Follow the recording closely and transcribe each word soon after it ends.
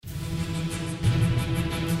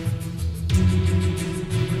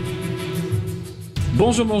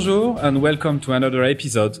Bonjour, bonjour, and welcome to another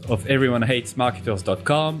episode of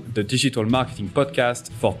EveryoneHatesMarketers.com, the digital marketing podcast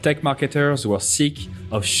for tech marketers who are sick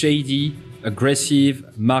of shady,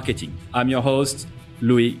 aggressive marketing. I'm your host,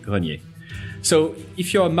 Louis Grenier. So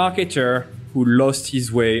if you're a marketer who lost his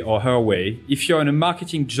way or her way, if you're in a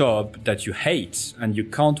marketing job that you hate and you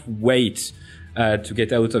can't wait to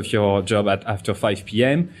get out of your job after 5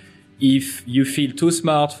 p.m., if you feel too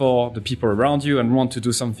smart for the people around you and want to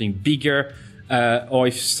do something bigger, or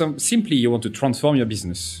if simply you want to transform your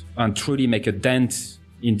business and truly make a dent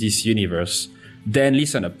in this universe, then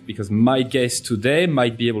listen up, because my guest today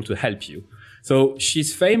might be able to help you. So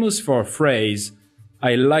she's famous for a phrase,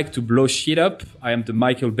 "I like to blow shit up. I am the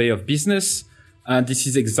Michael Bay of business." And this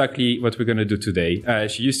is exactly what we're going to do today.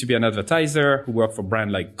 She used to be an advertiser who worked for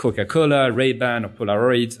brands like Coca-Cola, Ray-Ban, or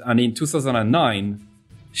Polaroid. And in 2009,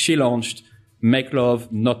 she launched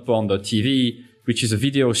MakeLoveNotPorn.tv, which is a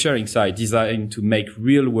video sharing site designed to make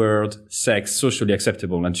real-world sex socially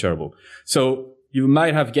acceptable and shareable. So you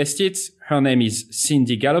might have guessed it. Her name is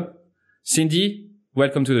Cindy Gallop. Cindy,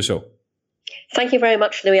 welcome to the show. Thank you very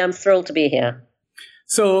much, Louis. I'm thrilled to be here.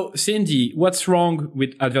 So, Cindy, what's wrong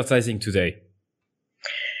with advertising today?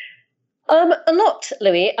 A lot,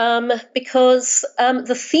 Louis, because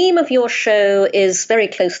the theme of your show is very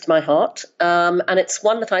close to my heart, and it's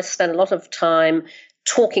one that I spend a lot of time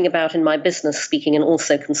talking about in my business speaking and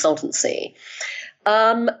also consultancy.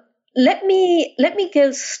 Let me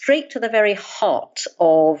go straight to the very heart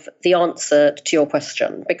of the answer to your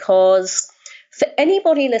question, because for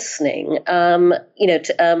anybody listening,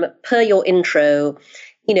 per your intro,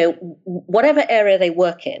 whatever area they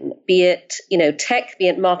work in, be it, tech, be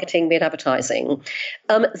it marketing, be it advertising,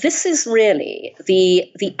 this is really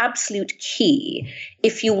the absolute key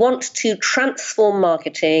if you want to transform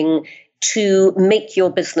marketing to make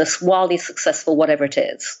your business wildly successful, whatever it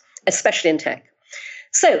is, especially in tech.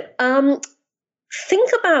 So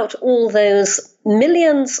think about all those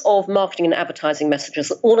millions of marketing and advertising messages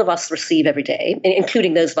that all of us receive every day,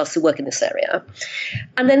 including those of us who work in this area.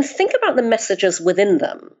 And then think about the messages within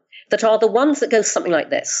them that are the ones that go something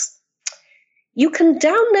like this. You can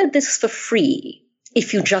download this for free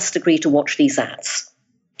if you just agree to watch these ads.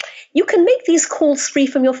 You can make these calls free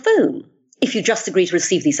from your phone if you just agree to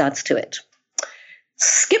receive these ads to it.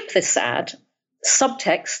 Skip this ad,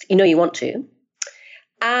 subtext, you want to.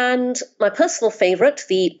 And my personal favorite,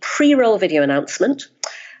 the pre-roll video announcement,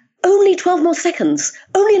 only 12 more seconds,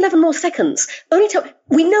 only 11 more seconds,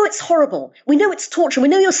 we know it's horrible, we know it's torture, we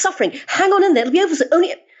know you're suffering, hang on in there, it'll be over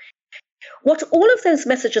soon. What all of those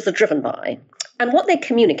messages are driven by, and what they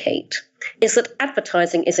communicate, is that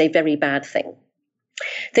advertising is a very bad thing.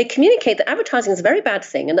 They communicate that advertising is a very bad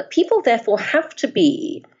thing and that people therefore have to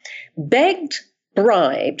be begged,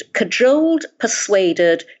 bribed, cajoled,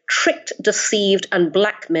 persuaded, tricked, deceived, and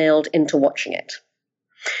blackmailed into watching it.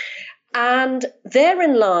 And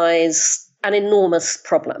therein lies an enormous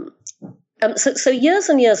problem. So years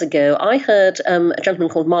and years ago, I heard a gentleman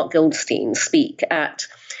called Mark Goldstein speak at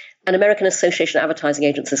an American Association of Advertising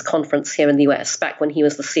Agencies conference here in the US, back when he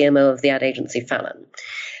was the CMO of the ad agency Fallon.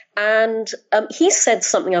 And he said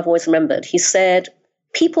something I've always remembered. He said,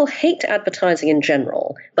 people hate advertising in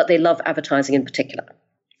general, but they love advertising in particular.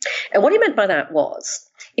 And what he meant by that was,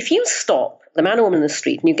 if you stop the man or woman in the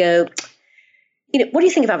street and you go, what do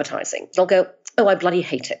you think of advertising? They'll go, oh, I bloody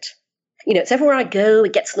hate it. It's everywhere I go.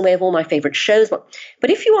 It gets in the way of all my favorite shows. But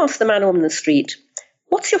if you ask the man or woman in the street,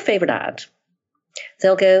 what's your favorite ad?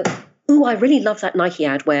 They'll go, ooh, I really love that Nike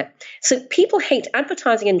ad where. So people hate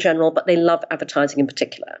advertising in general, but they love advertising in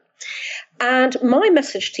particular. And my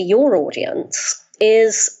message to your audience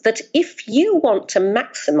is that if you want to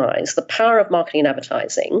maximize the power of marketing and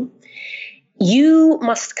advertising, you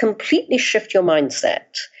must completely shift your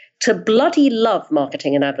mindset to bloody love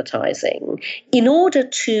marketing and advertising in order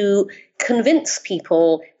to convince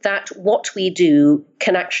people that what we do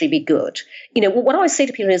can actually be good. What I always say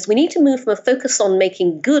to people is we need to move from a focus on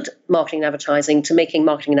making good marketing and advertising to making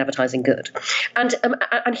marketing and advertising good. And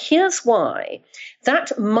here's why.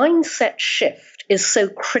 That mindset shift is so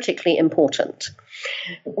critically important.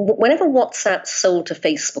 Whenever WhatsApp sold to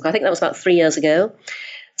Facebook, I think that was about 3 years ago.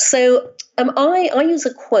 So I use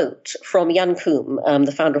a quote from Jan Koum,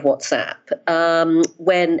 the founder of WhatsApp,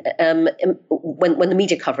 when the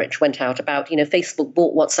media coverage went out about, Facebook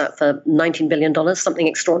bought WhatsApp for $19 billion, something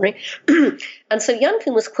extraordinary. And so Jan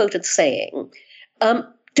Koum was quoted saying,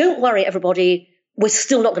 don't worry, everybody, we're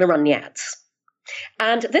still not going to run the ads.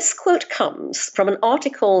 And this quote comes from an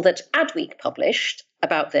article that Adweek published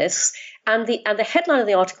about this. And the headline of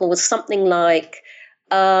the article was something like,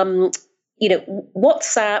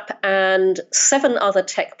 WhatsApp and 7 other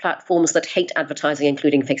tech platforms that hate advertising,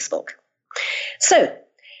 including Facebook. So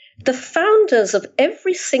the founders of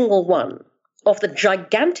every single one of the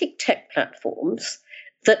gigantic tech platforms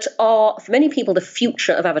that are, for many people, the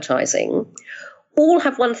future of advertising, all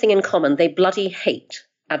have one thing in common. They bloody hate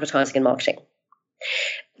advertising and marketing.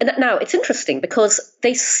 And now, it's interesting because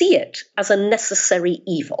they see it as a necessary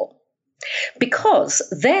evil, because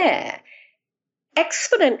their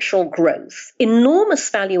exponential growth, enormous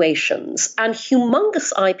valuations, and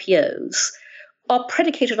humongous IPOs are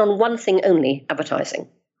predicated on one thing only: advertising.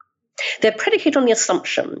 They're predicated on the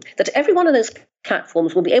assumption that every one of those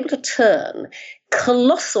platforms will be able to turn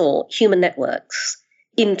colossal human networks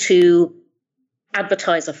into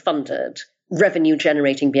advertiser-funded,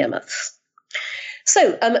 revenue-generating behemoths.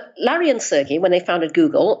 So Larry and Sergey, when they founded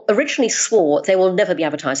Google, originally swore they will never be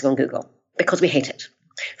advertising on Google because we hate it.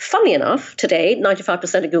 Funnily enough, today,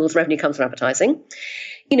 95% of Google's revenue comes from advertising.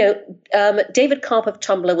 David Karp of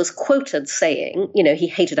Tumblr was quoted saying, he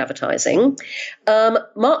hated advertising.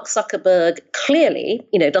 Mark Zuckerberg clearly,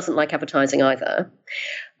 doesn't like advertising either.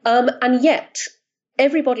 And yet,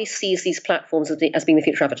 everybody sees these platforms as being the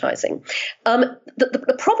future of advertising.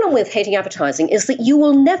 The problem with hating advertising is that you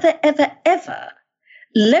will never, ever, ever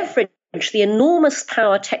leverage the enormous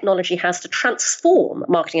power technology has to transform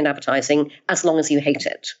marketing and advertising as long as you hate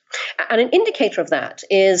it. And an indicator of that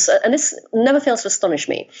is, and this never fails to astonish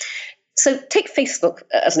me. So take Facebook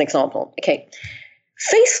as an example. Okay,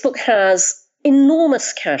 Facebook has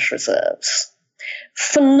enormous cash reserves,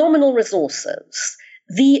 phenomenal resources,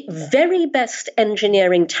 the very best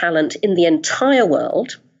engineering talent in the entire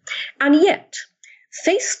world, and yet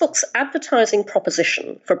Facebook's advertising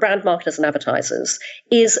proposition for brand marketers and advertisers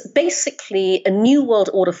is basically a new world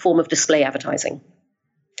order form of display advertising.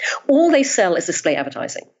 All they sell is display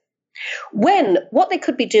advertising. When what they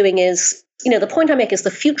could be doing is, the point I make is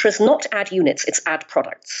the future is not ad units, it's ad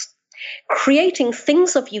products. Creating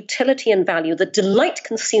things of utility and value that delight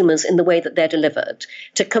consumers in the way that they're delivered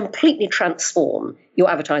to completely transform your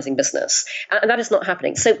advertising business. And that is not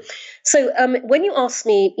happening. So when you ask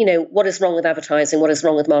me, what is wrong with advertising, what is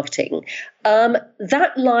wrong with marketing,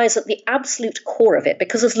 that lies at the absolute core of it.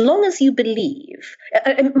 Because as long as you believe,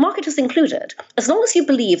 and marketers included, as long as you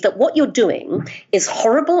believe that what you're doing is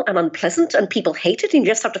horrible and unpleasant and people hate it, and you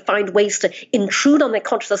just have to find ways to intrude on their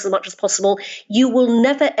consciousness as much as possible, you will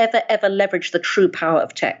never, ever, ever leverage the true power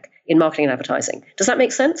of tech in marketing and advertising. Does that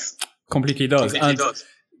make sense? Completely does.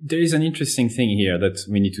 There is an interesting thing here that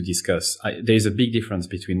we need to discuss. There is a big difference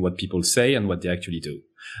between what people say and what they actually do.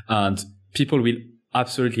 And people will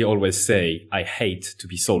absolutely always say, I hate to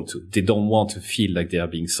be sold to. They don't want to feel like they are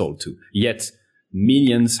being sold to. Yet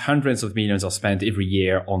millions, hundreds of millions are spent every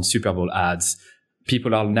year on Super Bowl ads.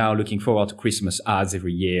 People are now looking forward to Christmas ads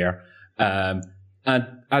every year. And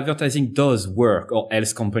advertising does work, or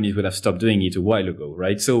else companies would have stopped doing it a while ago,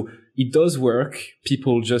 right? So it does work.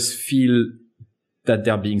 People just feel that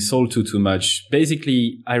they're being sold to too much.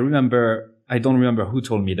 Basically, I don't remember who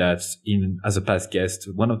told me that as a past guest.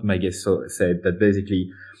 One of my guests said that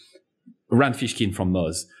basically Rand Fishkin from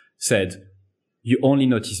Moz said, you only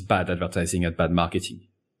notice bad advertising at bad marketing.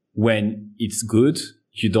 When it's good,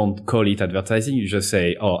 you don't call it advertising. You just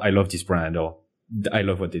say, oh, I love this brand, or I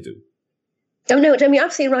love what they do. Oh, no, you're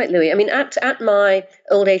absolutely right, Louis. I mean, at my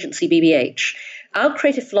old agency, BBH, our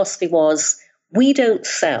creative philosophy was, we don't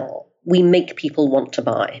sell, we make people want to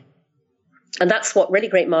buy. And that's what really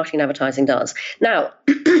great marketing and advertising does. Now,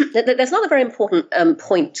 there's another very important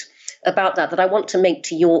point about that I want to make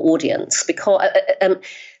to your audience, because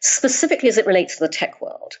specifically as it relates to the tech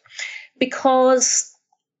world. Because,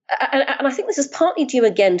 and I think this is partly due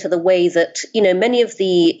again to the way that, many of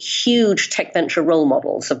the huge tech venture role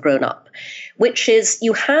models have grown up, which is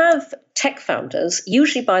you have tech founders,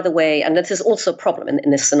 usually, by the way, and this is also a problem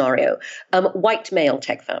in this scenario, white male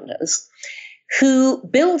tech founders, who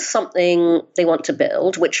build something they want to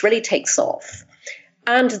build, which really takes off.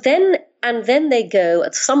 And then they go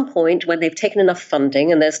at some point when they've taken enough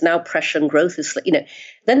funding and there's now pressure and growth is,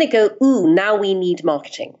 then they go, ooh, now we need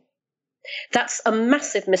marketing. That's a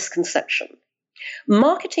massive misconception.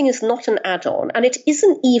 Marketing is not an add-on, and it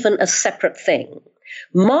isn't even a separate thing.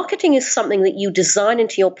 Marketing is something that you design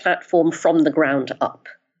into your platform from the ground up.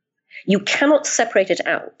 You cannot separate it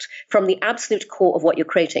out from the absolute core of what you're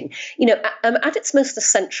creating. At its most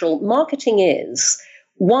essential, marketing is,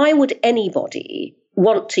 why would anybody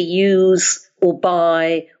want to use or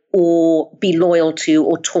buy or be loyal to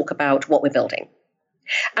or talk about what we're building?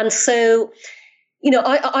 And so,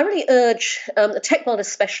 I really urge the tech world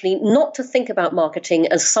especially not to think about marketing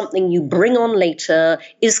as something you bring on later,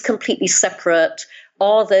 is completely separate,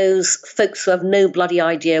 are those folks who have no bloody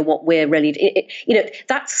idea what we're really,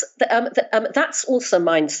 that's also a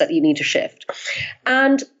mindset that you need to shift.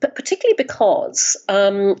 And particularly because,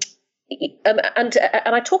 and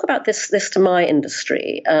I talk about this to my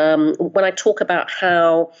industry, when I talk about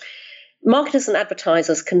how marketers and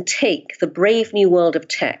advertisers can take the brave new world of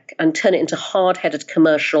tech and turn it into hard-headed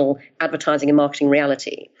commercial advertising and marketing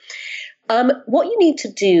reality. What you need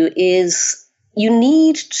to do is you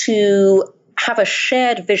need to have a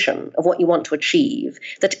shared vision of what you want to achieve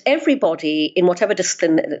that everybody in whatever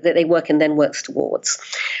discipline that they work in then works towards.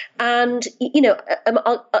 And,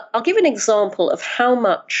 I'll give an example of how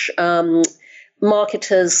much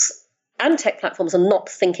marketers and tech platforms are not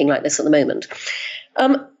thinking like this at the moment.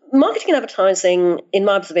 Marketing and advertising, in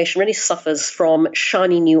my observation, really suffers from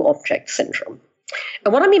shiny new object syndrome.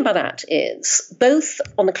 And what I mean by that is both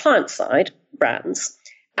on the client side, brands,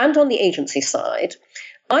 and on the agency side,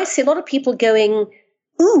 I see a lot of people going,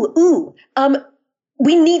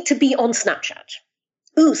 we need to be on Snapchat.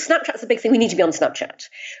 Snapchat's a big thing. We need to be on Snapchat.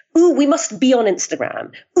 We must be on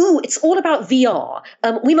Instagram. It's all about VR.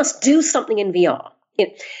 We must do something in VR.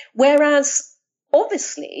 Whereas,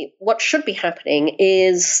 obviously, what should be happening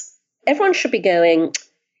is everyone should be going,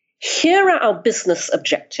 here are our business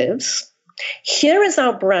objectives. Here is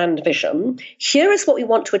our brand vision. Here is what we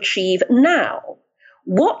want to achieve now.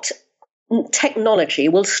 What technology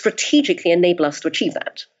will strategically enable us to achieve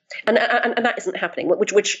that? And that isn't happening,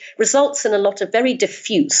 which results in a lot of very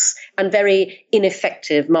diffuse and very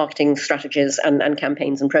ineffective marketing strategies and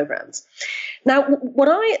campaigns and programs. Now, what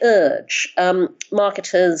I urge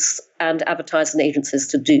marketers and advertisers and agencies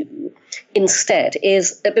to do instead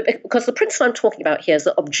is, because the principle I'm talking about here is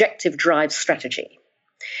that objective drives strategy.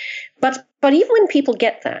 But even when people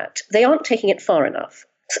get that, they aren't taking it far enough.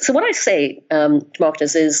 So what I say to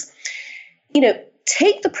marketers is,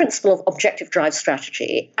 take the principle of objective drive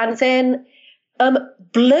strategy and then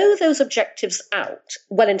blow those objectives out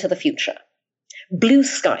well into the future. Blue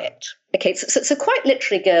sky it. Okay, so quite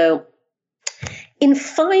literally go, in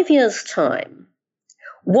 5 years' time,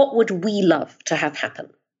 what would we love to have happen?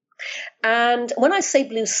 And when I say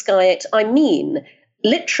blue sky it, I mean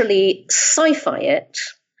literally sci-fi it,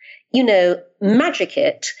 magic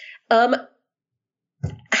it,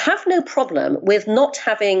 have no problem with not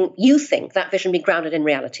having you think that vision be grounded in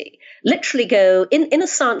reality. Literally go, in a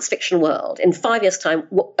science fiction world, in 5 years' time,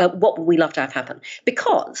 what would we love to have happen?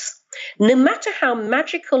 Because no matter how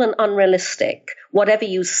magical and unrealistic whatever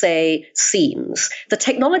you say seems, the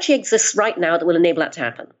technology exists right now that will enable that to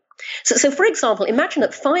happen. So for example, imagine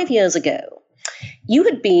that 5 years ago, you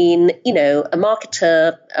had been, a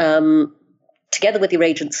marketer together with your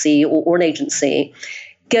agency or an agency,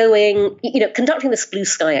 going, conducting this blue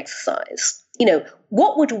sky exercise.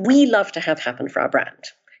 What would we love to have happen for our brand?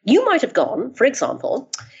 You might have gone, for example,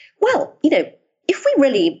 well, if we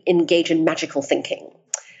really engage in magical thinking,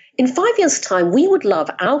 in 5 years' time, we would love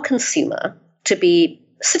our consumer to be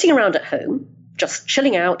sitting around at home, just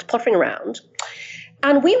chilling out, pottering around,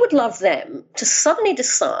 and we would love them to suddenly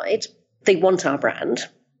decide they want our brand.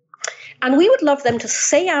 And we would love them to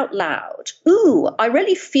say out loud, I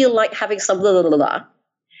really feel like having some blah, blah, blah, blah.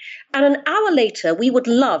 And an hour later, we would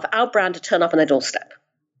love our brand to turn up on their doorstep.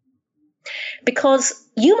 Because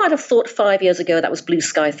you might have thought 5 years ago that was blue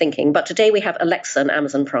sky thinking, but today we have Alexa and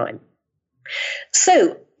Amazon Prime.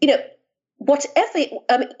 So, whatever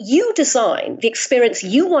you design the experience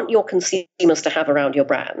you want your consumers to have around your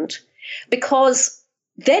brand, because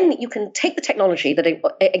then you can take the technology that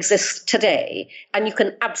exists today and you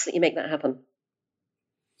can absolutely make that happen.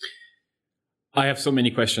 I have so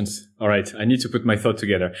many questions. All right. I need to put my thought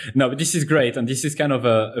together. No, but this is great. And this is kind of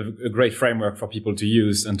a great framework for people to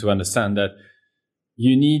use and to understand that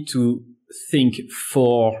you need to think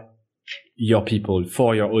for your people,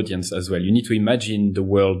 for your audience as well. You need to imagine the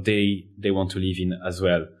world they want to live in as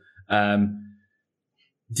well.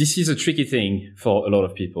 This is a tricky thing for a lot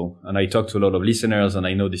of people. And I talk to a lot of listeners and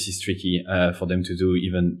I know this is tricky for them to do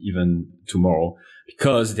even tomorrow,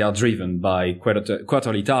 because they are driven by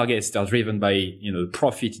quarterly targets. They are driven by,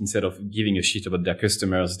 profit instead of giving a shit about their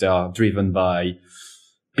customers. They are driven by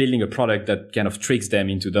building a product that kind of tricks them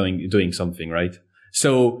into doing something, right?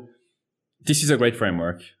 So this is a great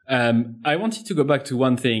framework. I wanted to go back to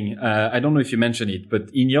one thing. I don't know if you mentioned it, but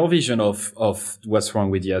in your vision of what's wrong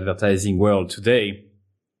with the advertising world today,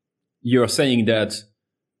 you're saying that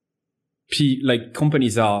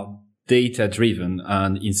companies are data driven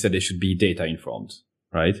and instead they should be data informed,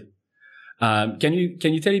 right? Can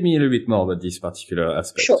you tell me a little bit more about this particular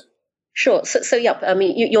aspect? Sure. So yeah, I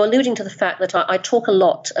mean, you're alluding to the fact that I talk a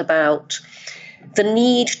lot about the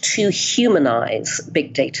need to humanize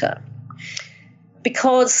big data.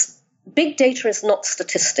 Because big data is not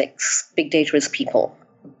statistics. Big data is people.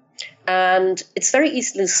 And it's very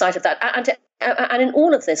easy to lose sight of that. And in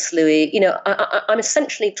all of this, Louis, I'm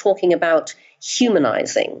essentially talking about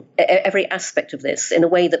humanizing every aspect of this in a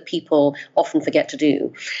way that people often forget to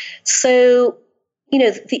do. So,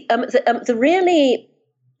 the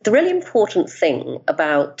really important thing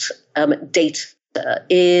about data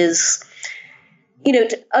is,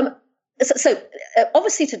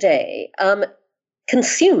 obviously today,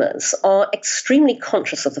 consumers are extremely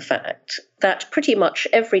conscious of the fact that pretty much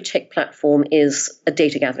every tech platform is a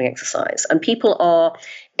data gathering exercise, and people are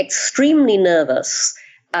extremely nervous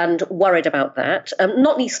and worried about that,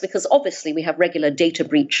 not least because obviously we have regular data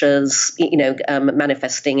breaches,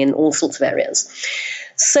 manifesting in all sorts of areas.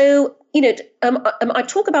 So, I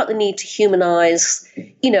talk about the need to humanize,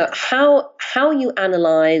 how you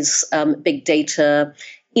analyze big data,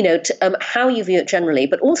 how you view it generally,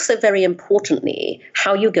 but also very importantly,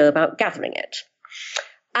 how you go about gathering it.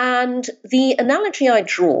 And the analogy I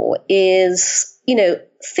draw is,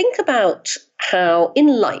 think about how in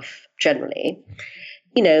life generally,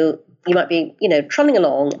 you might be, trolling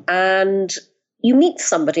along and you meet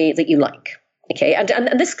somebody that you like. Okay, and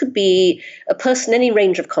this could be a person in any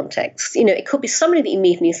range of contexts. It could be somebody that you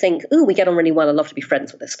meet and you think, ooh, we get on really well, I'd love to be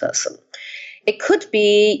friends with this person. It could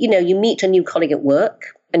be, you meet a new colleague at work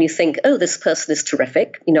and you think, oh, this person is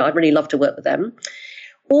terrific. I'd really love to work with them.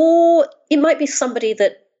 Or it might be somebody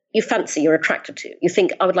that you fancy, you're attracted to. You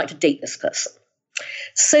think, I would like to date this person.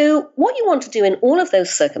 So what you want to do in all of those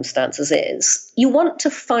circumstances is you want to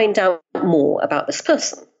find out more about this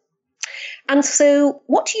person. And so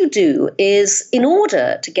what you do is, in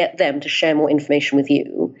order to get them to share more information with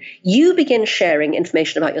you, you begin sharing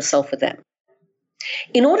information about yourself with them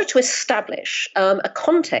in order to establish a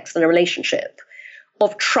context and a relationship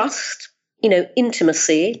of trust,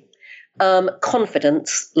 intimacy,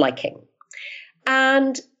 confidence, liking.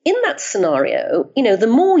 And in that scenario, the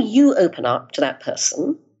more you open up to that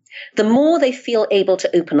person, the more they feel able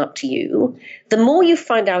to open up to you, the more you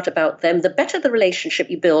find out about them, the better the relationship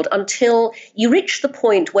you build until you reach the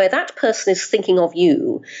point where that person is thinking of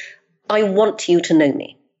you, I want you to know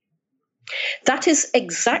me. That is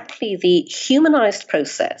exactly the humanized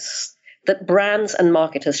process that brands and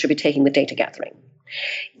marketers should be taking with data gathering.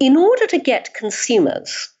 In order to get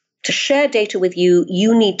consumers to share data with you,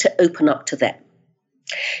 you need to open up to them.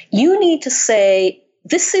 You need to say,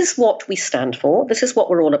 this is what we stand for. This is what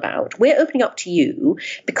we're all about. We're opening up to you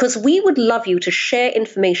because we would love you to share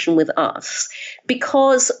information with us,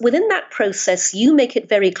 because within that process, you make it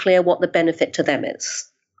very clear what the benefit to them is.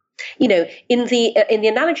 In the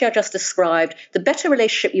analogy I just described, the better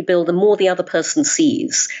relationship you build, the more the other person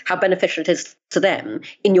sees how beneficial it is to them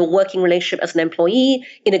in your working relationship as an employee,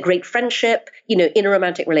 in a great friendship, in a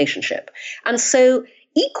romantic relationship. And so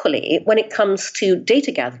equally, when it comes to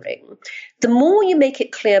data gathering, the more you make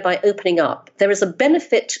it clear by opening up, there is a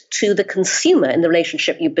benefit to the consumer in the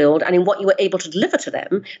relationship you build and in what you are able to deliver to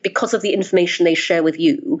them because of the information they share with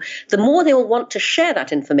you, the more they will want to share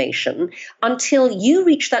that information until you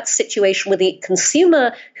reach that situation with the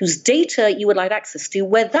consumer whose data you would like access to,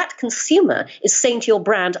 where that consumer is saying to your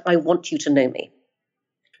brand, I want you to know me.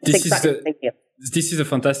 This is a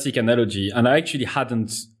fantastic analogy. And I actually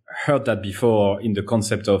hadn't heard that before in the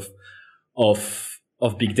concept of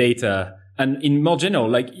big data. And in more general,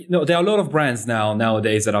 there are a lot of brands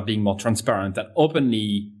nowadays that are being more transparent and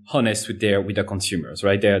openly honest with their consumers,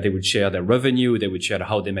 right? They would share their revenue. They would share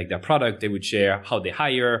how they make their product. They would share how they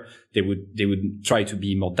hire. They would try to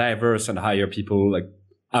be more diverse and hire people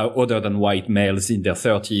other than white males in their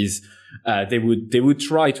 30s. They would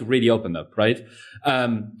try to really open up, right?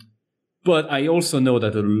 But I also know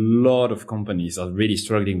that a lot of companies are really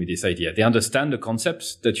struggling with this idea. They understand the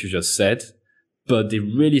concepts that you just said, but they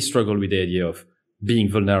really struggle with the idea of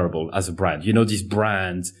being vulnerable as a brand. This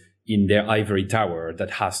brand in their ivory tower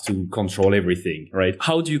that has to control everything, right?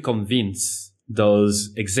 How do you convince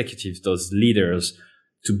those executives, those leaders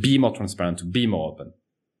to be more transparent, to be more open?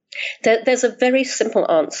 There's a very simple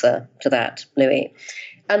answer to that, Louis.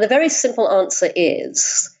 And the very simple answer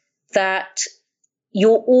is that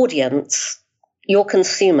your audience, your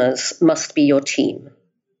consumers, must be your team.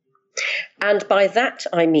 And by that,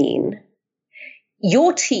 I mean,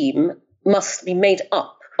 your team must be made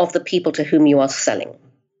up of the people to whom you are selling.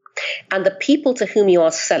 And the people to whom you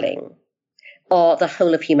are selling are the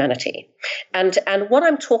whole of humanity. And what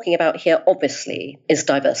I'm talking about here, obviously, is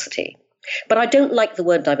diversity. But I don't like the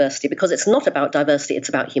word diversity because it's not about diversity, it's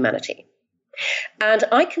about humanity. And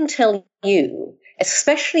I can tell you,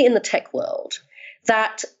 especially in the tech world,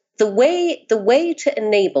 that the way to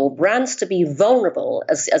enable brands to be vulnerable,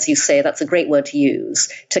 as you say, that's a great word to use,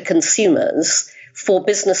 to consumers for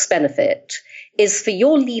business benefit, is for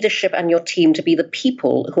your leadership and your team to be the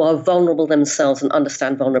people who are vulnerable themselves and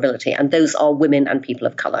understand vulnerability. And those are women and people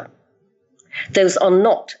of color. Those are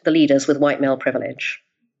not the leaders with white male privilege.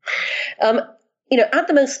 At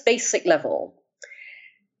the most basic level,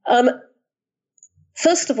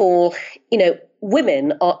 first of all,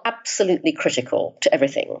 women are absolutely critical to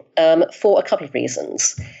everything for a couple of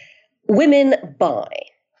reasons. Women buy.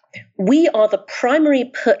 We are the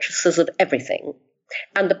primary purchasers of everything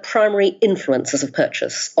and the primary influencers of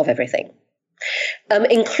purchase of everything,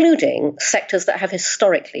 including sectors that have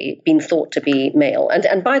historically been thought to be male.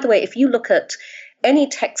 And by the way, if you look at any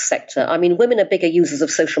tech sector, women are bigger users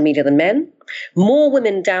of social media than men. More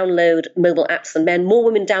women download mobile apps than men. More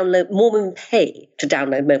women pay to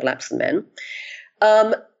download mobile apps than men.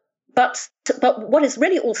 But what is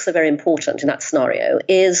really also very important in that scenario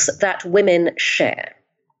is that women share.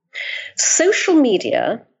 Social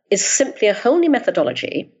media is simply a whole new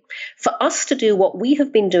methodology for us to do what we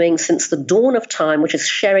have been doing since the dawn of time, which is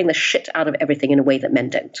sharing the shit out of everything in a way that men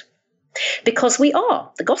don't. Because we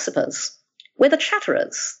are the gossipers. We're the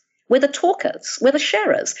chatterers, we're the talkers, we're the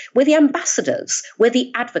sharers, we're the ambassadors, we're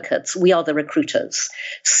the advocates, we are the recruiters.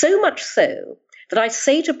 So much so that I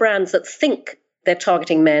say to brands that think they're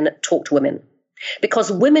targeting men, talk to women.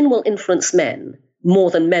 Because women will influence men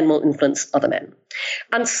more than men will influence other men.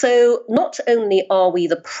 And so not only are we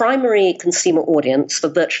the primary consumer audience for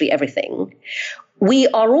virtually everything, we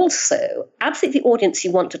are also absolutely the audience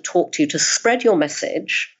you want to talk to spread your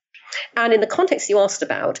message. And in the context you asked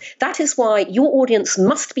about, that is why your audience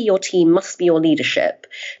must be your team, must be your leadership,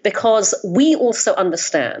 because we also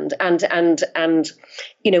understand and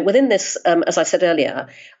within this, as I said earlier,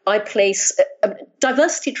 I place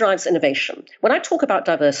diversity drives innovation. When I talk about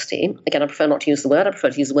diversity, again, I prefer not to use the word, I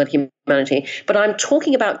prefer to use the word humanity, but I'm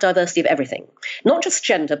talking about diversity of everything, not just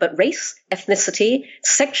gender, but race, ethnicity,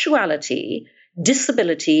 sexuality,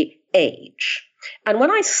 disability, age. And when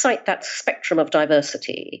I cite that spectrum of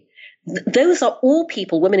diversity, those are all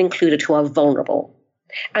people, women included, who are vulnerable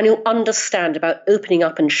and who understand about opening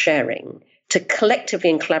up and sharing to collectively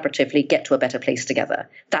and collaboratively get to a better place together.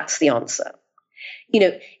 That's the answer.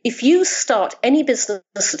 If you start any business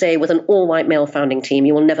today with an all-white male founding team,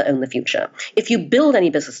 you will never own the future. If you build any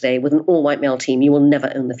business today with an all-white male team, you will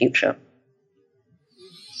never own the future.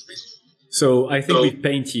 So I think we've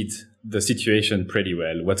painted the situation pretty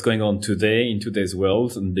well. What's going on today in today's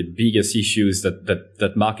world and the biggest issues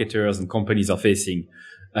that marketers and companies are facing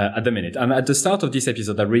at the minute. And at the start of this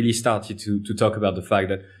episode, I really started to talk about the fact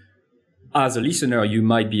that as a listener, you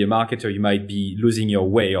might be a marketer, you might be losing your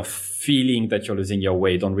way or feeling that you're losing your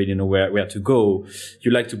way, don't really know where to go.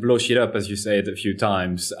 You like to blow shit up, as you said a few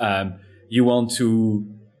times. You want to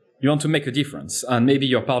make a difference. And maybe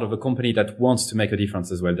you're part of a company that wants to make a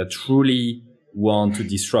difference as well, that truly want to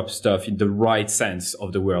disrupt stuff in the right sense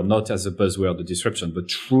of the word, not as a buzzword, the disruption, but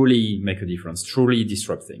truly make a difference, truly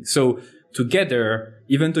disrupt things. So together,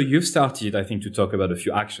 even though you've started, I think, to talk about a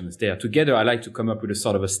few actions there, together, I like to come up with a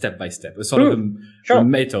sort of a step-by-step, a sort of a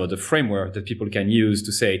method, a framework that people can use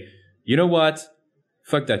to say, you know what?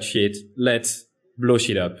 Fuck that shit. Let's blow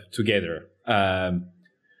shit up together.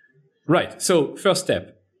 Right. So first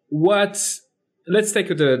step, let's take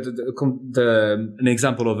an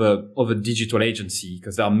example of a digital agency,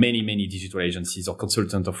 because there are many digital agencies or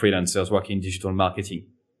consultants or freelancers working in digital marketing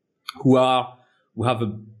who have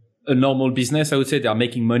a normal business. I would say they are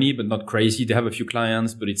making money, but not crazy. They have a few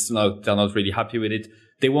clients, but they're not really happy with it.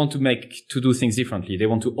 They want to do things differently. They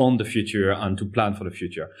want to own the future and to plan for the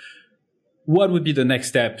future. What would be the next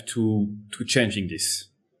step to changing this?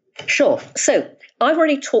 Sure. So I've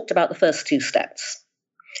already talked about the first two steps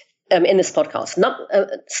in this podcast.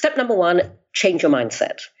 Step number one, change your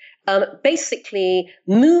mindset. Basically,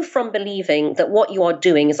 move from believing that what you are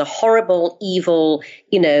doing is a horrible, evil,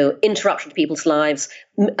 interruption to people's lives.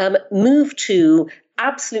 Move to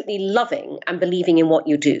absolutely loving and believing in what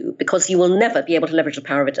you do, because you will never be able to leverage the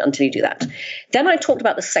power of it until you do that. Then I talked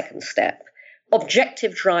about the second step,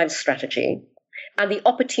 objective drive strategy, and the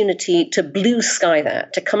opportunity to blue sky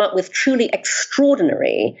that, to come up with truly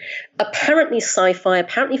extraordinary, apparently sci-fi,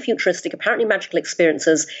 apparently futuristic, apparently magical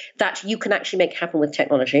experiences that you can actually make happen with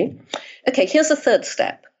technology. Okay, here's the third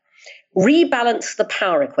step. Rebalance the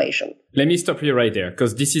power equation. Let me stop you right there,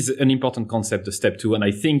 because this is an important concept, the step two. And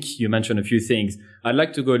I think you mentioned a few things. I'd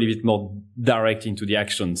like to go a little bit more direct into the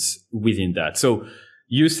actions within that. So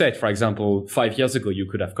you said, for example, 5 years ago, you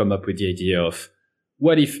could have come up with the idea of,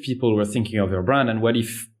 what if people were thinking of your brand, and what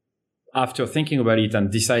if after thinking about it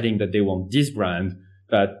and deciding that they want this brand,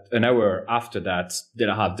 but an hour after that,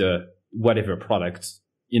 they'll have the whatever product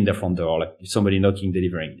in their front door, like somebody knocking,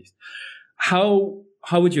 delivering this. How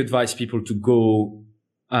would you advise people to go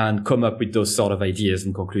and come up with those sort of ideas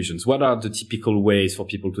and conclusions? What are the typical ways for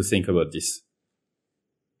people to think about this?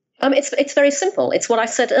 It's very simple. It's what I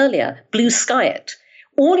said earlier. Blue sky it.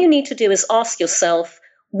 All you need to do is ask yourself,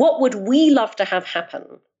 what would we love to have happen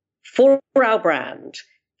for our brand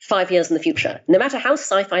 5 years in the future? No matter how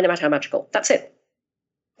sci-fi, no matter how magical. That's it.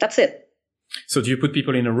 That's it. So do you put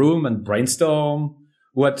people in a room and brainstorm?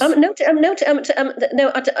 What? No,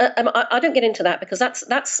 I don't get into that, because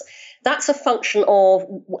that's a function of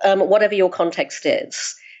whatever your context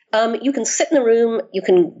is. You can sit in a room, you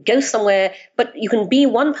can go somewhere, but you can be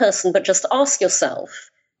one person, but just ask yourself.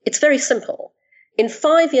 It's very simple. In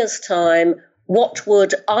 5 years' time, what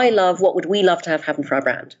would we love to have happen for our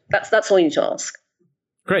brand? That's all you need to ask.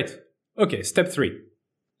 Great. Okay, step 3.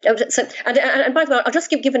 So, and by the way, I'll just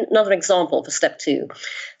give another example for step 2.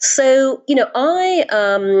 So,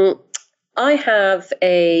 I have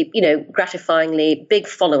a, gratifyingly big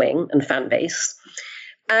following and fan base.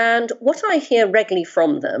 And what I hear regularly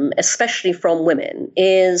from them, especially from women,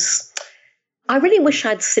 is, I really wish I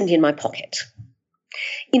had Cindy in my pocket.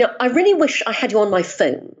 I really wish I had you on my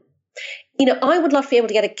phone. I would love to be able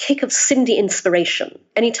to get a kick of Cindy inspiration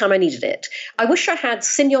anytime I needed it. I wish I had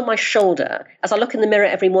Cindy on my shoulder as I look in the mirror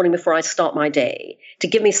every morning before I start my day to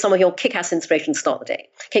give me some of your kick-ass inspiration to start the day.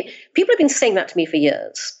 Okay, people have been saying that to me for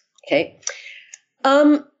years. Okay,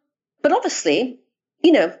 but obviously,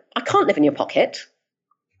 I can't live in your pocket.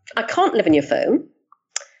 I can't live in your phone,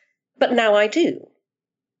 but now I do.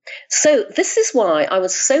 So this is why I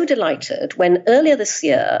was so delighted when earlier this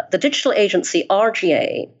year, the digital agency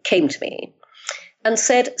RGA came to me and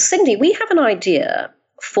said, Cindy, we have an idea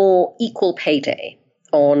for Equal Pay Day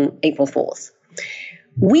on April 4th.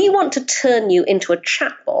 We want to turn you into a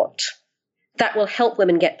chatbot that will help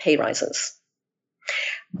women get pay rises.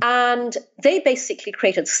 And they basically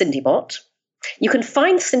created CindyBot. You can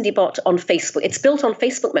find CindyBot on Facebook. It's built on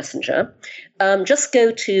Facebook Messenger. Just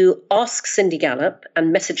go to Ask Cindy Gallop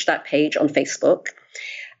and message that page on Facebook.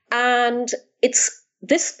 And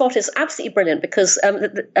this bot is absolutely brilliant because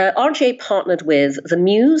RGA partnered with The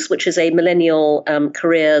Muse, which is a millennial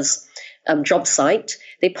careers job site.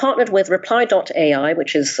 They partnered with Reply.ai,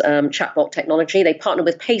 which is chatbot technology. They partnered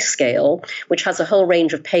with PayScale, which has a whole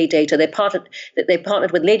range of pay data. They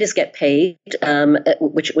partnered with Ladies Get Paid,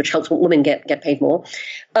 which helps women get paid more.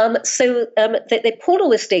 So they pulled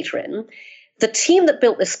all this data in. The team that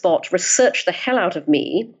built this bot researched the hell out of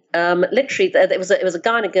me. Literally, it was a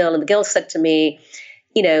guy and a girl, and the girl said to me,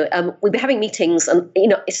 we'd be having meetings, and,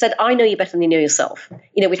 it said, I know you better than you know yourself.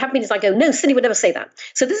 We'd have meetings, I go, no, Cindy would never say that.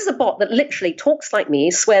 So this is a bot that literally talks like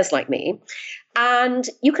me, swears like me, and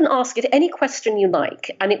you can ask it any question you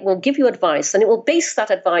like, and it will give you advice, and it will base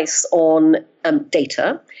that advice on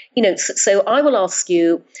data. So I will ask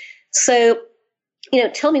you, tell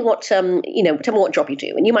me what job you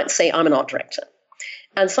do, and you might say, I'm an art director.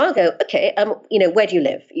 And so I'll go, okay, where do you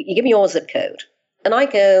live? You give me your zip code. And I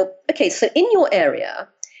go, okay, so in your area,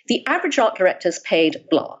 the average art director is paid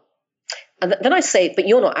blah. And then I say, but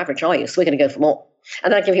you're not average, are you? So we're going to go for more.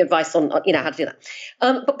 And then I give you advice on, how to do that.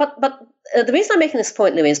 But the reason I'm making this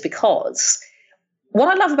point, Louis, is because what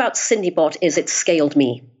I love about CindyBot is it scaled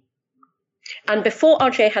me. And before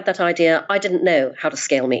RJ had that idea, I didn't know how to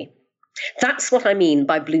scale me. That's what I mean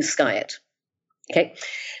by blue sky it. Okay.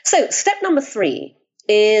 So step number 3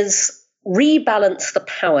 is rebalance the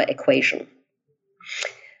power equation.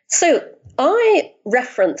 So I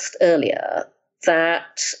referenced earlier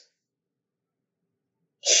that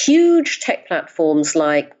huge tech platforms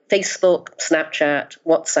like Facebook, Snapchat,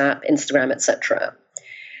 WhatsApp, Instagram, etc.,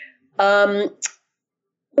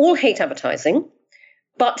 all hate advertising,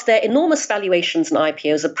 but their enormous valuations and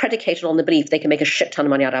IPOs are predicated on the belief they can make a shit ton of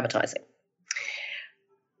money out of advertising.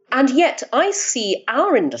 And yet I see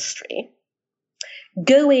our industry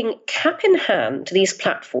going cap in hand to these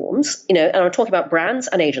platforms, and I'm talking about brands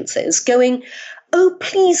and agencies, going, oh,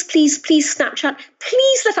 please, please, please, Snapchat,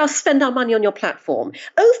 please let us spend our money on your platform.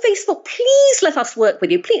 Oh, Facebook, please let us work with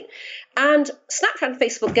you, please. And Snapchat and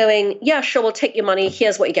Facebook going, yeah, sure, we'll take your money.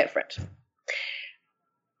 Here's what you get for it.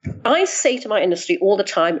 I say to my industry all the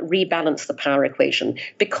time, rebalance the power equation,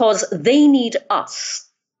 because they need us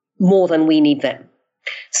more than we need them.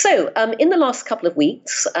 So in the last couple of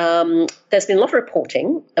weeks, there's been a lot of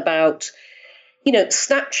reporting about,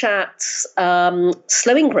 Snapchat's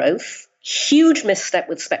slowing growth, huge misstep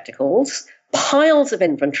with spectacles, piles of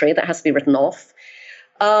inventory that has to be written off,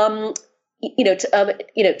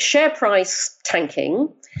 share price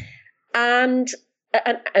tanking, and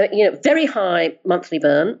very high monthly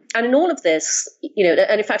burn. And in all of this,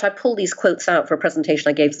 and in fact, I pulled these quotes out for a presentation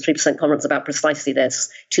I gave to the 3% conference about precisely this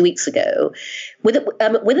 2 weeks ago.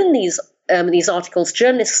 Within these articles,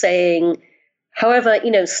 journalists saying, however,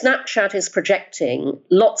 Snapchat is projecting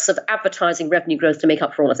lots of advertising revenue growth to make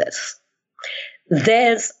up for all of this.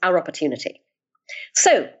 There's our opportunity.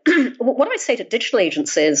 So what I say to digital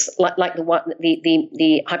agencies like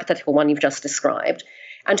the hypothetical one you've just described,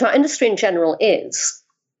 and to our industry in general, is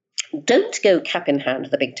don't go cap in hand to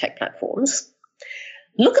the big tech platforms.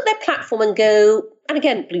 Look at their platform and go, and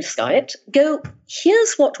again, blue sky it, go,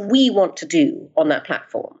 here's what we want to do on that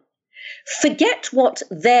platform. Forget what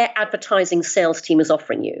their advertising sales team is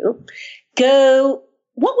offering you. Go,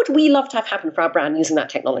 what would we love to have happen for our brand using that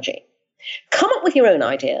technology? Come up with your own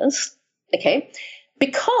ideas, okay?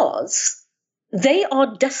 Because they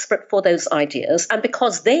are desperate for those ideas, and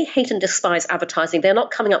because they hate and despise advertising, they're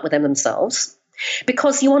not coming up with them themselves.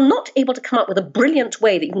 Because you are not able to come up with a brilliant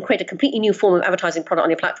way that you can create a completely new form of advertising product on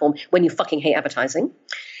your platform when you fucking hate advertising.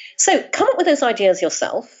 So come up with those ideas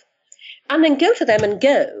yourself, and then go to them and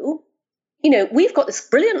go, we've got this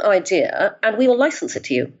brilliant idea, and we will license it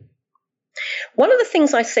to you. One of the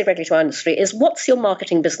things I say regularly to our industry is, what's your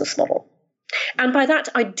marketing business model? And by that,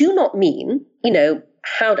 I do not mean,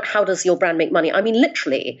 how does your brand make money? I mean,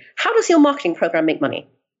 literally, how does your marketing program make money?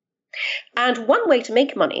 And one way to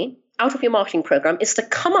make money out of your marketing program is to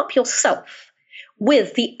come up yourself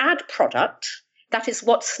with the ad product, that is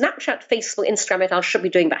what Snapchat, Facebook, Instagram, et al. Should be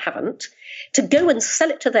doing but haven't, to go and sell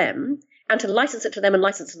it to them and to license it to them and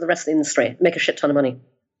license it to the rest of the industry, make a shit ton of money.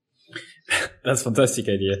 That's a fantastic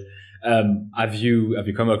idea. Have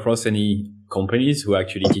you come across any companies who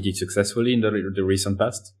actually did it successfully in the recent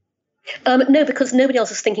past? No, because nobody else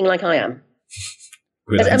is thinking like I am.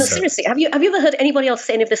 Seriously, have you ever heard anybody else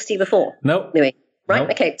say any of this to you before? No. Louis, right? No.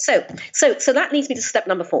 Okay, so that leads me to step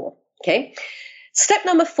number 4. Okay, step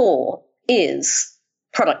number 4 is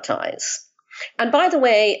productize. And by the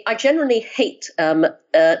way, I generally hate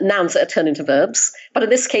nouns that are turned into verbs, but in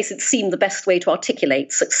this case, it seemed the best way to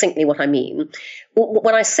articulate succinctly what I mean.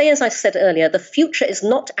 When I say, as I said earlier, the future is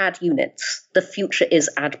not ad units, the future is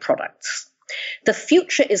ad products. The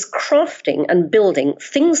future is crafting and building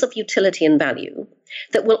things of utility and value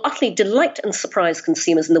that will utterly delight and surprise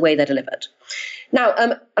consumers in the way they're delivered. Now,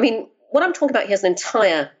 what I'm talking about here is an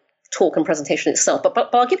entire talk and presentation itself, but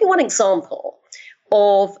I'll give you one example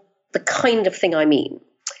of the kind of thing I mean.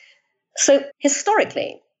 So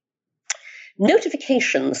historically,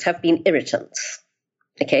 notifications have been irritants.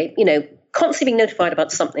 Okay, constantly being notified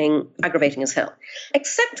about something aggravating as hell,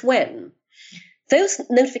 except when those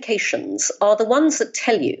notifications are the ones that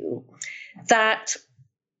tell you that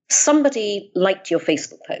somebody liked your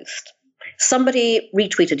Facebook post, somebody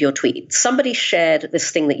retweeted your tweet, somebody shared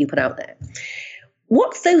this thing that you put out there.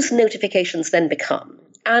 What those notifications then become,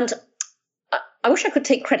 and I wish I could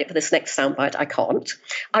take credit for this next soundbite. I can't.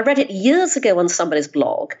 I read it years ago on somebody's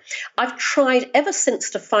blog. I've tried ever since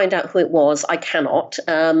to find out who it was. I cannot.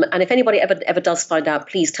 And if anybody ever does find out,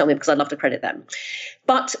 please tell me, because I'd love to credit them.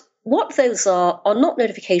 But what those are not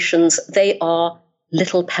notifications. They are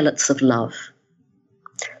little pellets of love,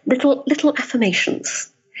 little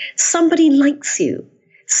affirmations. Somebody likes you.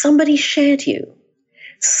 Somebody shared you.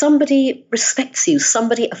 Somebody respects you.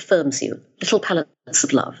 Somebody affirms you. Little pellets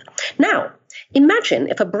of love. Now, imagine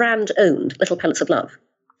if a brand owned little pellets of love.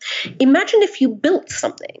 Imagine if you built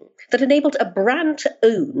something that enabled a brand to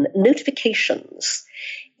own notifications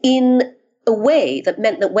in a way that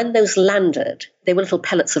meant that when those landed, they were little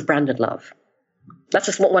pellets of branded love. That's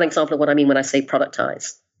just one example of what I mean when I say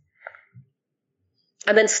productize.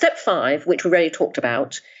 And then step 5, which we already talked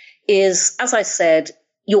about, is, as I said,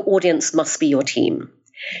 your audience must be your team.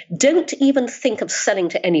 Don't even think of selling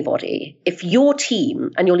to anybody if your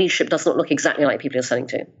team and your leadership does not look exactly like people you're selling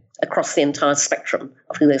to across the entire spectrum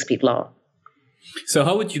of who those people are. So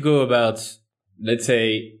how would you go about, let's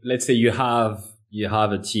say you have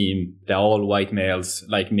a team, they're all white males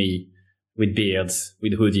like me, with beards,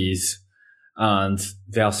 with hoodies, and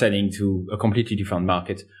they are selling to a completely different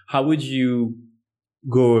market. How would you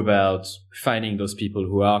go about finding those people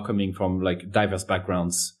who are coming from like diverse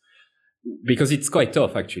backgrounds? Because it's quite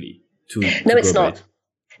tough, actually. No, it's not.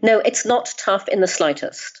 No, it's not tough in the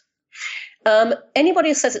slightest. Anybody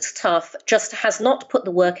who says it's tough just has not put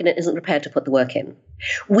the work in and isn't prepared to put the work in.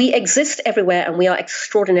 We exist everywhere, and we are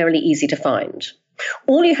extraordinarily easy to find.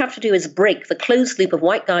 All you have to do is break the closed loop of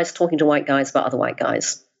white guys talking to white guys about other white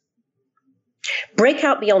guys. Break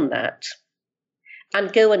out beyond that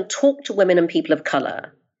and go and talk to women and people of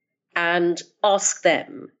color and ask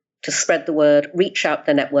them to spread the word, reach out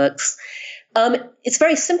their networks. It's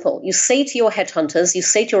very simple. You say to your headhunters, you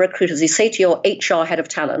say to your recruiters, you say to your HR head of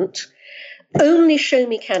talent, only show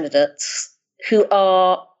me candidates who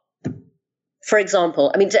are, for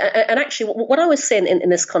example, and actually what I was saying in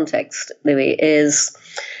this context, Louis, is,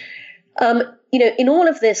 in all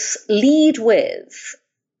of this, lead with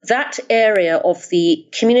that area of the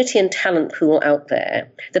community and talent pool out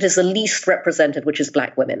there that is the least represented, which is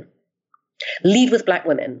black women. Lead with black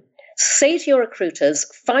women. Say to your recruiters,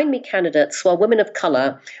 find me candidates who are women of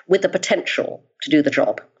color with the potential to do the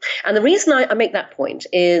job. And the reason I make that point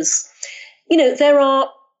is, there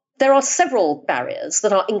are several barriers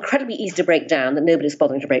that are incredibly easy to break down that nobody's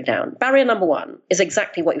bothering to break down. Barrier number one is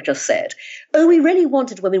exactly what you just said. Oh, we really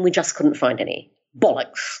wanted women, we just couldn't find any.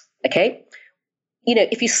 Bollocks. Okay?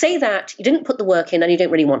 If you say that, you didn't put the work in and you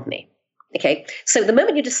don't really want any. Okay? So the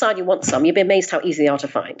moment you decide you want some, you'll be amazed how easy they are to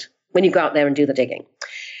find when you go out there and do the digging.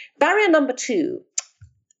 Barrier number two,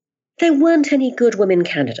 there weren't any good women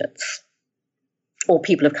candidates or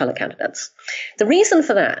people of color candidates. The reason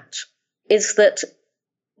for that is that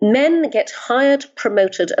men get hired,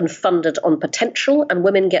 promoted, and funded on potential, and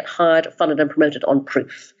women get hired, funded, and promoted on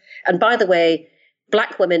proof. And by the way,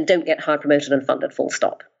 black women don't get hired, promoted, and funded, full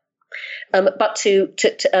stop. But to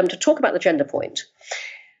talk about the gender point,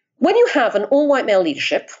 when you have an all-white male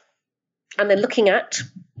leadership and they're looking at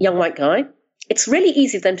young white guy, it's really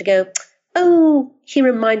easy for them to go, oh, he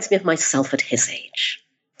reminds me of myself at his age.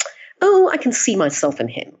 Oh, I can see myself in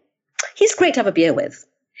him. He's great to have a beer with.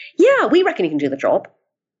 Yeah, we reckon he can do the job.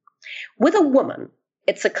 With a woman,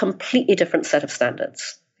 it's a completely different set of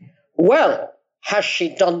standards. Well, has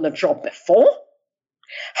she done the job before?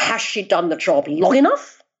 Has she done the job long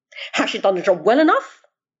enough? Has she done the job well enough?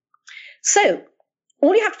 So,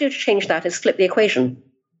 all you have to do to change that is flip the equation.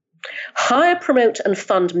 Hire, promote, and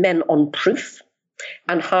fund men on proof,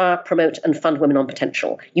 and hire, promote, and fund women on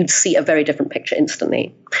potential. You'd see a very different picture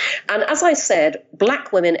instantly. And as I said,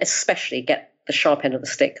 black women especially get the sharp end of the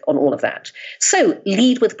stick on all of that. So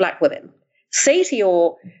lead with black women. Say to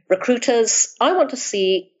your recruiters, I want to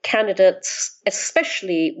see candidates,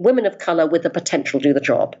 especially women of color with the potential to do the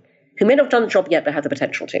job, who may not have done the job yet, but have the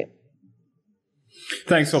potential to.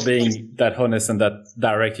 Thanks for being that honest and that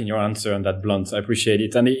direct in your answer and that blunt. I appreciate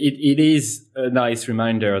it. And it is a nice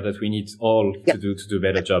reminder that we need all to do a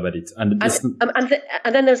better job at it. And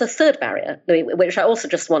then there's a third barrier, which I also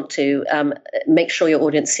just want to make sure your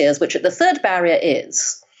audience hears, which the third barrier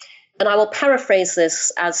is, and I will paraphrase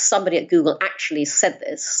this as somebody at Google actually said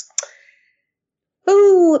this,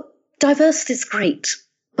 oh, diversity is great,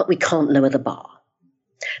 but we can't lower the bar.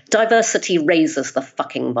 Diversity raises the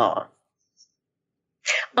fucking bar.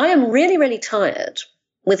 I am really, really tired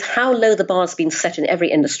with how low the bar has been set in every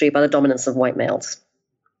industry by the dominance of white males.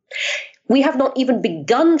 We have not even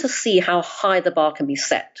begun to see how high the bar can be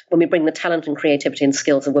set when we bring the talent and creativity and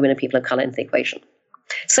skills of women and people of color into the equation.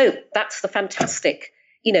 So that's the fantastic,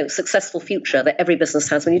 successful future that every business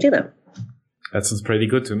has when you do that. That sounds pretty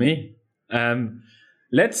good to me.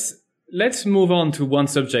 Let's move on to one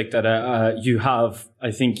subject that you have,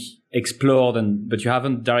 I think, explored, but you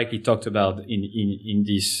haven't directly talked about in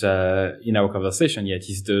this in our conversation yet.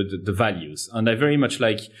 Is the values, and I very much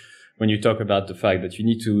like when you talk about the fact that you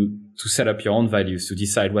need to set up your own values, to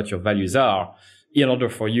decide what your values are, in order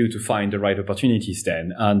for you to find the right opportunities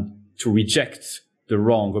then, and to reject the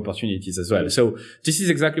wrong opportunities as well. So this is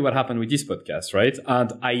exactly what happened with this podcast, right?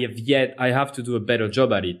 And I have to do a better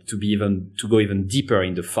job at it to go even deeper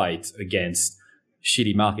in the fight against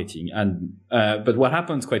shitty marketing. And but what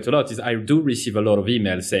happens quite a lot is I do receive a lot of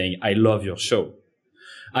emails saying, I love your show.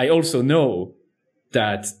 I also know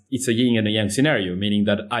that it's a yin and a yang scenario, meaning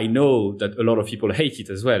that I know that a lot of people hate it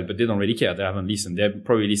as well, but they don't really care. They haven't listened. They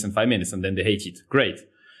probably listened 5 minutes and then they hate it. Great.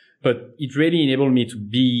 But it really enabled me to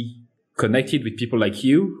be connected with people like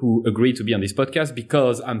you who agree to be on this podcast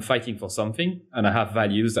because I'm fighting for something and I have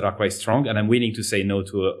values that are quite strong and I'm willing to say no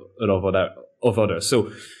to a lot of others.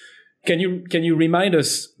 So can you remind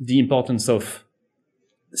us the importance of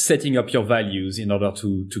setting up your values in order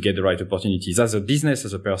to get the right opportunities as a business,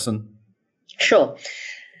 as a person? Sure.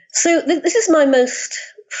 So this is my most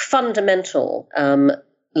fundamental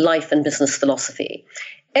life and business philosophy.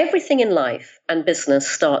 Everything in life and business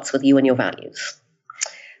starts with you and your values.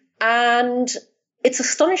 And it's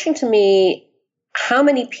astonishing to me how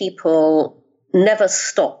many people never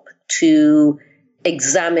stop to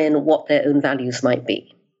examine what their own values might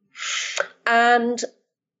be. And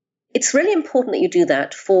it's really important that you do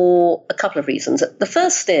that for a couple of reasons. The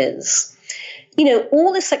first is,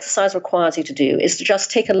 all this exercise requires you to do is to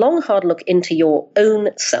just take a long, hard look into your own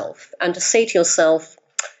self and to say to yourself,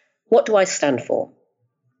 what do I stand for?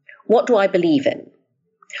 What do I believe in?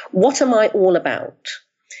 What am I all about?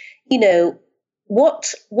 You know,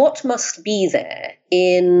 what must be there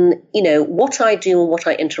in, you know, what I do and what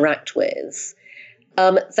I interact with,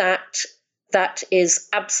 that is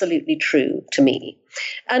absolutely true to me.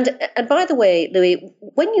 And by the way, Louis,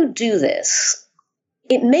 when you do this,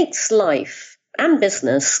 it makes life and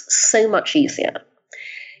business so much easier,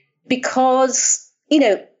 because, you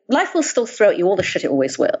know, life will still throw at you all the shit it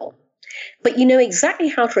always will, but you know exactly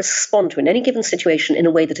how to respond to in any given situation in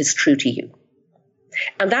a way that is true to you.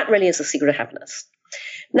 And that really is the secret of happiness.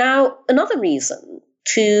 Now, another reason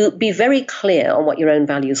to be very clear on what your own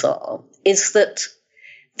values are is that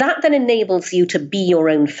then enables you to be your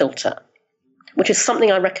own filter, which is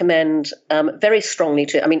something I recommend very strongly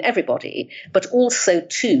to, I mean, everybody, but also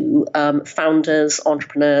to founders,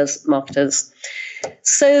 entrepreneurs, marketers.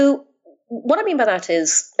 So what I mean by that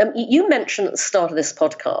is, you mentioned at the start of this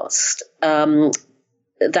podcast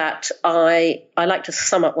that I like to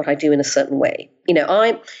sum up what I do in a certain way.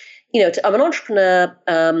 I'm an entrepreneur.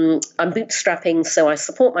 I'm bootstrapping, so I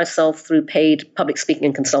support myself through paid public speaking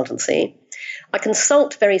and consultancy. I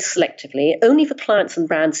consult very selectively, only for clients and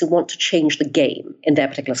brands who want to change the game in their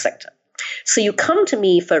particular sector. So you come to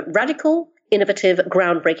me for radical, innovative,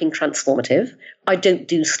 groundbreaking, transformative. I don't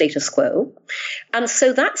do status quo. And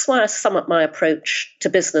so that's why I sum up my approach to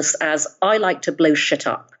business as, I like to blow shit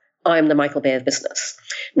up. I am the Michael Bay of business.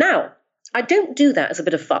 Now, I don't do that as a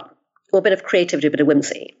bit of fun or a bit of creativity, a bit of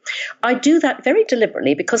whimsy. I do that very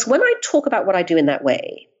deliberately, because when I talk about what I do in that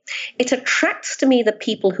way, it attracts to me the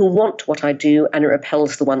people who want what I do, and it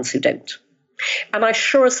repels the ones who don't. And I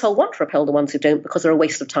sure as hell want to repel the ones who don't, because they're a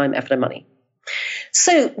waste of time, effort, and money.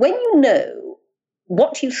 So when you know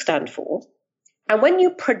what you stand for, and when you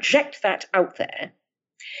project that out there,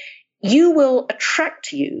 you will attract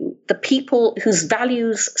to you the people whose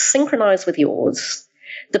values synchronize with yours,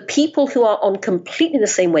 the people who are on completely the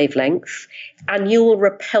same wavelength, and you will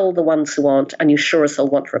repel the ones who aren't, and you sure as hell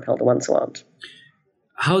want to repel the ones who aren't.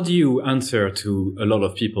 How do you answer to a lot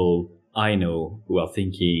of people I know who are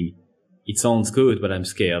thinking, it sounds good, but I'm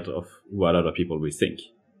scared of what other people will think?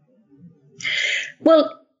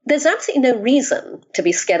 Well, there's absolutely no reason to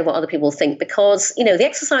be scared of what other people think, because, you know, the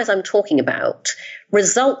exercise I'm talking about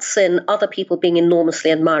results in other people being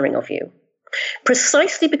enormously admiring of you,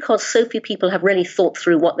 precisely because so few people have really thought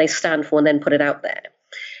through what they stand for and then put it out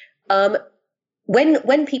there.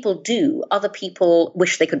 When people do, other people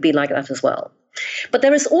wish they could be like that as well. But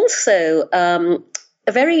there is also a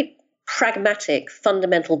very pragmatic,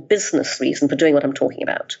 fundamental business reason for doing what I'm talking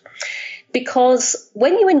about. Because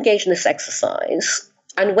when you engage in this exercise,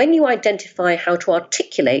 and when you identify how to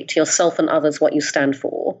articulate to yourself and others what you stand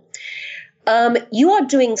for, you are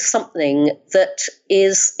doing something that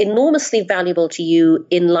is enormously valuable to you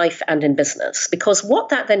in life and in business. Because what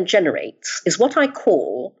that then generates is what I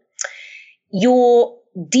call your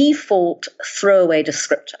default throwaway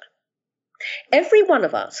descriptor. Every one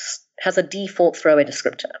of us has a default throwaway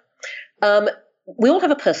descriptor. We all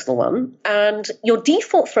have a personal one, and your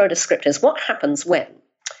default throwaway descriptor is what happens when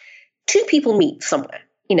two people meet somewhere,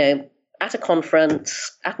 you know, at a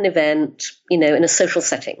conference, at an event, you know, in a social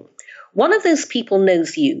setting. One of those people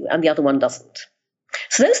knows you and the other one doesn't.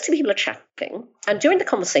 So those two people are chatting, and during the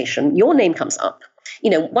conversation, your name comes up. You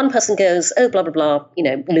know, one person goes, oh, blah, blah, blah, you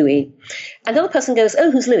know, Louis. And the other person goes, oh,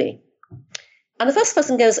 who's Louis? And the first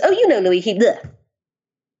person goes, oh, you know Louis, he bleh.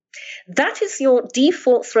 That is your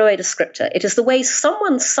default throwaway descriptor. It is the way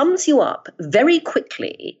someone sums you up very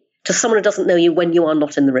quickly to someone who doesn't know you when you are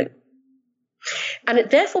not in the room. And it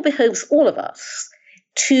therefore behoves all of us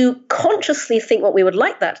to consciously think what we would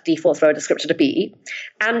like that default throwaway descriptor to be,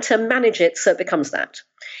 and to manage it so it becomes that.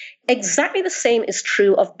 Exactly the same is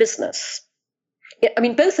true of business. I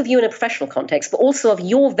mean, both of you in a professional context, but also of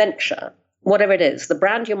your venture, whatever it is, the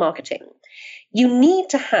brand you're marketing. You need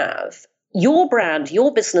to have your brand,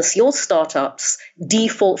 your business, your startup's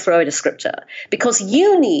default throwaway descriptor, because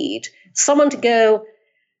you need someone to go,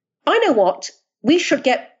 I know what, we should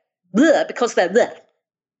get bleh because they're bleh.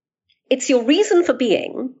 It's your reason for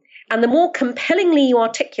being, and the more compellingly you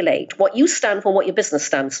articulate what you stand for, what your business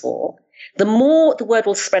stands for, the more the word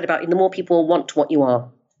will spread about you, the more people will want what you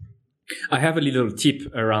are. I have a little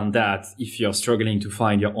tip around that. If you're struggling to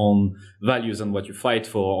find your own values and what you fight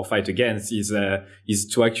for or fight against, is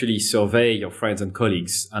to actually survey your friends and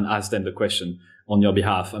colleagues and ask them the question on your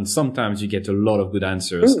behalf. And sometimes you get a lot of good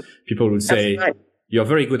answers. People will say, right, you're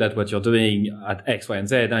very good at what you're doing at X, Y, and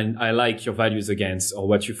Z, and I like your values against or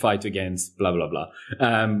what you fight against, blah, blah, blah.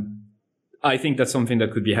 I think that's something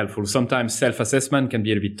that could be helpful. Sometimes self-assessment can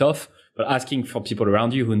be a bit tough, but asking for people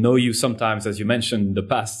around you who know you sometimes, as you mentioned in the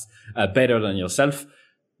past, better than yourself,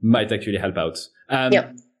 might actually help out.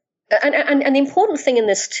 Yeah. And the important thing in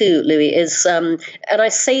this too, Louis, is, and I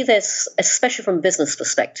say this especially from a business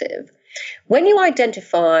perspective, when you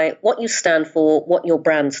identify what you stand for, what your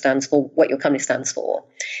brand stands for, what your company stands for,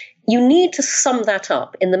 you need to sum that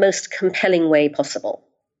up in the most compelling way possible.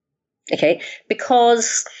 Okay?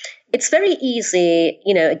 Because it's very easy,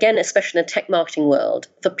 again, especially in the tech marketing world,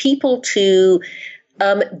 for people to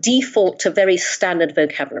default to very standard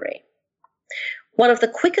vocabulary. One of the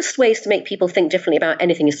quickest ways to make people think differently about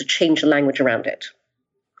anything is to change the language around it.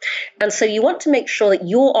 And so you want to make sure that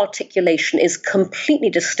your articulation is completely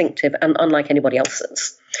distinctive and unlike anybody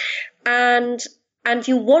else's. And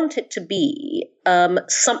you want it to be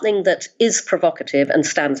something that is provocative and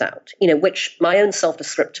stands out, which my own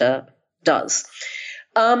self-descriptor does.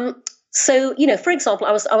 So, for example,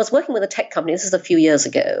 I was working with a tech company. This is a few years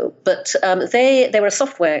ago, but they were a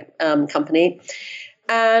software company.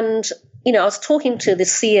 And I was talking to the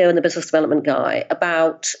CEO and the business development guy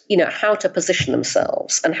about, how to position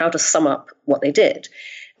themselves and how to sum up what they did.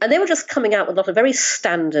 And they were just coming out with a lot of very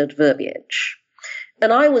standard verbiage.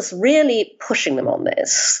 And I was really pushing them on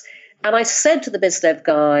this. And I said to the biz dev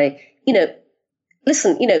guy,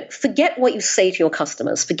 listen, forget what you say to your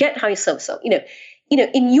customers. Forget how you sell yourself.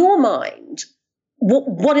 In your mind,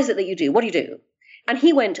 what is it that you do? What do you do? And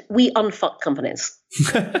he went, we unfuck companies.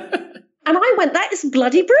 And I went, that is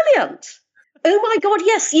bloody brilliant. Oh my God,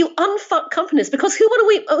 yes, you unfuck companies, because who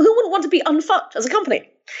wouldn't want to be unfucked as a company?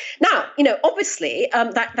 Now, obviously,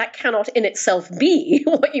 that cannot in itself be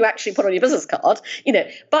what you actually put on your business card,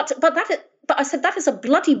 but I said that is a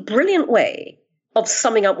bloody brilliant way of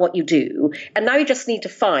summing up what you do. And now you just need to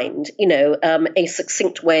find, a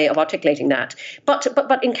succinct way of articulating that. But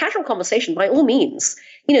in casual conversation, by all means,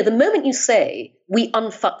 the moment you say we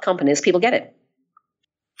unfuck companies, people get it.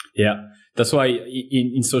 Yeah, that's why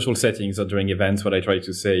in social settings or during events, what I try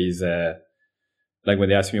to say is, like when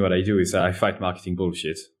they ask me what I do, is I fight marketing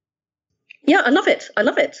bullshit. Yeah, I love it.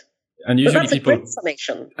 And usually that's people, a great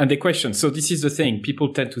summation. And they question. So this is the thing.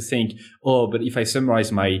 People tend to think, but if I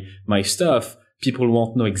summarize my stuff, people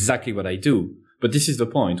won't know exactly what I do. But this is the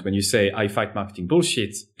point. When you say I fight marketing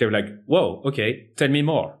bullshit, they're like, whoa, okay, tell me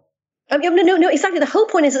more. No, exactly. The whole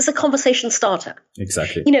point is it's a conversation starter.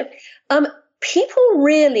 Exactly. People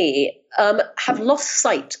really have lost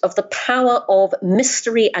sight of the power of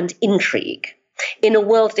mystery and intrigue in a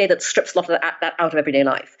world today that strips a lot of that out of everyday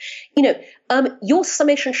life. Your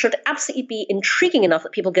summation should absolutely be intriguing enough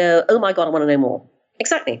that people go, oh my God, I want to know more.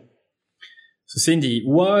 Exactly. So Cindy,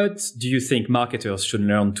 what do you think marketers should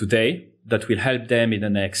learn today that will help them in the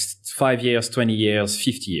next 5 years, 20 years,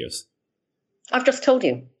 50 years? I've just told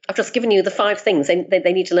you. I've just given you the 5 things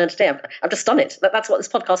they need to learn today. I've just done it. That's what this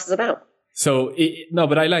podcast is about. So no,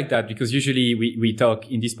 but I like that, because usually we talk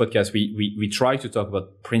in this podcast, we try to talk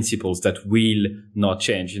about principles that will not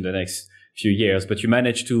change in the next few years, but you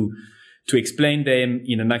manage to explain them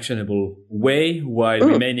in an actionable way while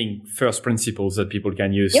remaining first principles that people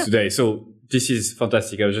can use today. So this is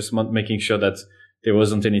fantastic. I was just making sure that there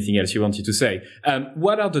wasn't anything else you wanted to say.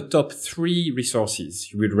 What are the top 3 resources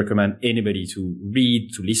you would recommend anybody to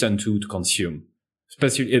read, to listen to consume,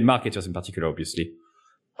 especially marketers in particular, obviously?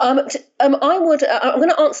 I'm going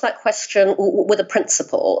to answer that question with a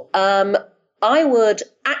principle. I would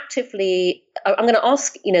actively, I'm going to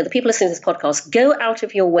ask, the people listening to this podcast, go out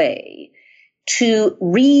of your way to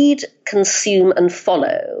read, consume, and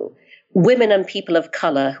follow women and people of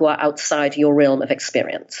color who are outside your realm of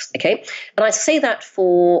experience. Okay. And I say that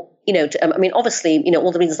for, obviously,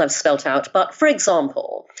 all the reasons I've spelt out, but for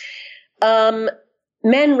example,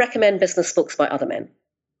 men recommend business books by other men.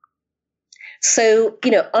 So,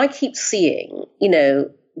 I keep seeing,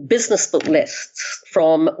 business book lists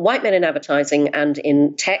from white men in advertising and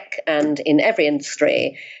in tech and in every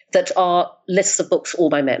industry that are lists of books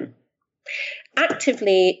all by men.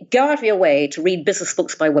 Actively go out of your way to read business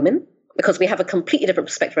books by women, because we have a completely different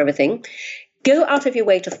perspective of everything. Go out of your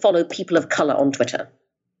way to follow people of color on Twitter.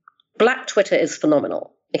 Black Twitter is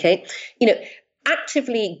phenomenal. Okay.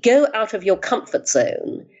 Actively go out of your comfort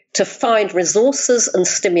zone to find resources and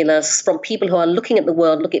stimulus from people who are looking at the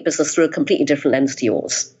world, looking at business through a completely different lens to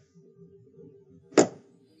yours.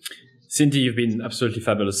 Cindy, you've been absolutely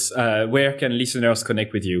fabulous. Where can listeners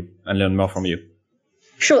connect with you and learn more from you?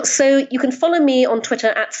 Sure. So you can follow me on Twitter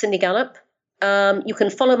at Cindy Gallop. You can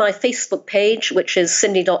follow my Facebook page, which is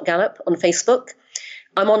cindy.gallop on Facebook.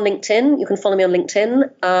 I'm on LinkedIn. You can follow me on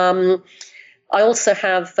LinkedIn. I also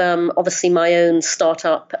have, obviously, my own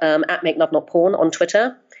startup at Make Love Not Porn on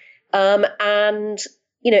Twitter. And,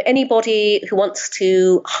 anybody who wants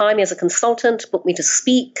to hire me as a consultant, book me to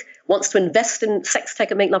speak, wants to invest in sex tech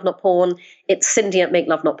at Make Love Not Porn, it's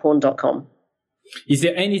Cindy@makelovenotporn.com. Is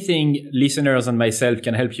there anything listeners and myself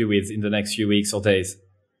can help you with in the next few weeks or days?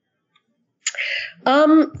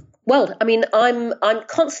 Well, I mean, I'm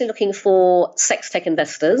constantly looking for sex tech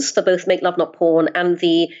investors for both Make Love Not Porn and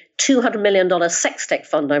the $200 million sex tech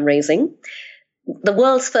fund I'm raising. The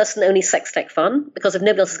world's first and only sex tech fund, because if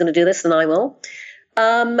nobody else is going to do this, then I will.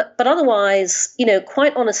 But otherwise,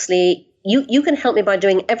 quite honestly, you can help me by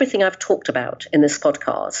doing everything I've talked about in this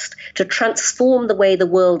podcast to transform the way the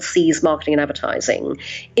world sees marketing and advertising,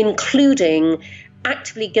 including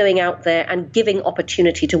actively going out there and giving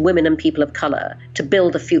opportunity to women and people of color to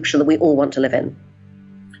build a future that we all want to live in.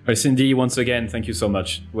 Well, Cindy, once again, thank you so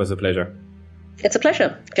much. It was a pleasure. It's a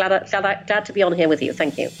pleasure. Glad to be on here with you.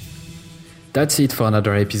 Thank you. That's it for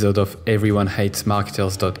another episode of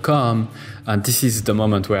EveryoneHatesMarketers.com. And this is the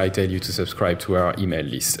moment where I tell you to subscribe to our email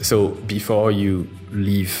list. So before you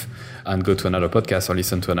leave and go to another podcast or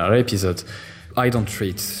listen to another episode, I don't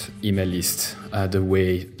treat email list the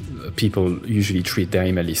way people usually treat their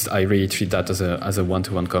email list. I really treat that as a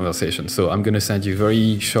one-to-one conversation. So I'm going to send you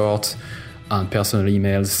very short and personal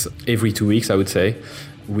emails every 2 weeks, I would say.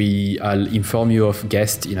 I'll inform you of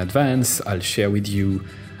guests in advance. I'll share with you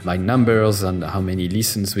my numbers and how many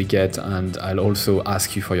listens we get. And I'll also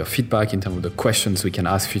ask you for your feedback in terms of the questions we can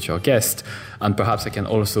ask future guests. And perhaps I can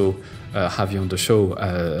also have you on the show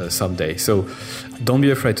someday. So don't be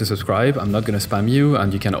afraid to subscribe. I'm not going to spam you,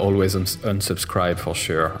 and you can always unsubscribe for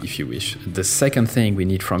sure if you wish. The second thing we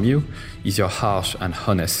need from you is your harsh and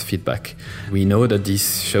honest feedback. We know that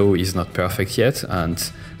this show is not perfect yet,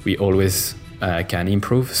 and we always can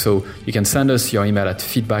improve. So you can send us your email at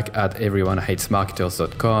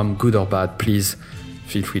feedback@everyonehatesmarketers.com. Good or bad, please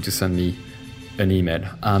feel free to send me an email.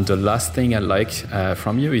 And the last thing I'd like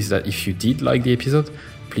from you is that if you did like the episode,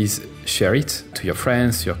 please share it to your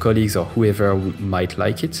friends, your colleagues, or whoever might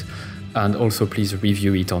like it. And also please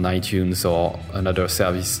review it on iTunes or another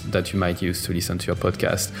service that you might use to listen to your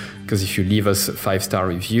podcast. Because if you leave us a 5-star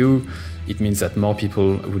review, it means that more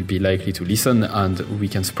people will be likely to listen and we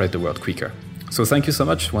can spread the word quicker. So thank you so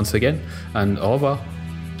much once again, and au revoir.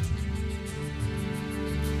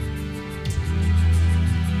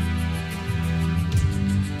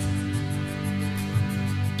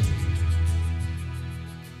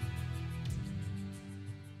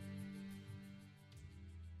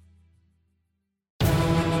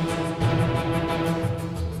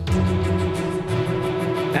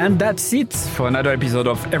 And that's it for another episode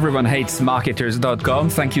of EveryoneHatesMarketers.com.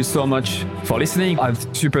 Thank you so much for listening. I'm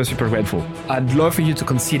super grateful. I'd love for you to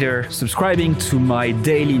consider subscribing to my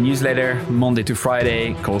daily newsletter, Monday to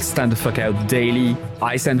Friday, called Stand the Fuck Out Daily.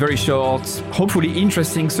 I send very short, hopefully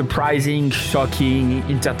interesting, surprising, shocking,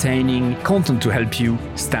 entertaining content to help you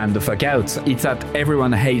stand the fuck out. It's at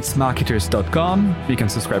EveryoneHatesMarketers.com. You can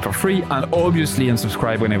subscribe for free and obviously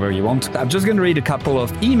unsubscribe whenever you want. I'm just going to read a couple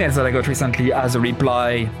of emails that I got recently as a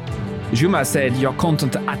reply. Juma said, your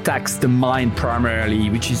content attacks the mind primarily,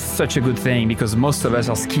 which is such a good thing because most of us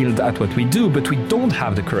are skilled at what we do, but we don't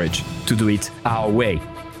have the courage to do it our way.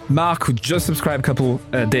 Mark, who just subscribed a couple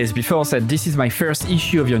days before, said, this is my first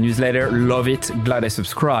issue of your newsletter. Love it. Glad I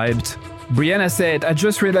subscribed. Brianna said, I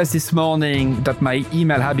just realized this morning that my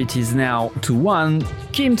email habit is now to 1,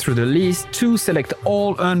 skim through the list, 2, select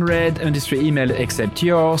all unread industry email except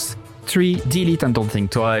yours, 3, delete and don't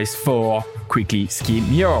think twice, 4, quickly skim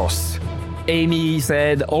yours. Amy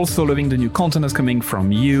said, also loving the new content that's coming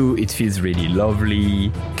from you. It feels really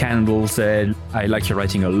lovely. Candle said, I like your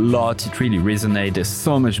writing a lot. It really resonates. There's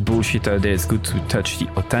so much bullshit out there. It's good to touch the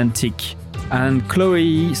authentic. And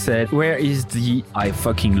Chloe said, where is the I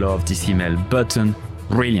fucking love this email button?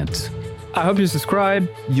 Brilliant. I hope you subscribe.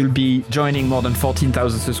 You'll be joining more than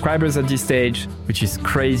 14,000 subscribers at this stage, which is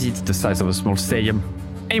crazy. It's the size of a small stadium.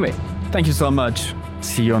 Anyway, thank you so much.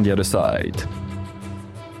 See you on the other side.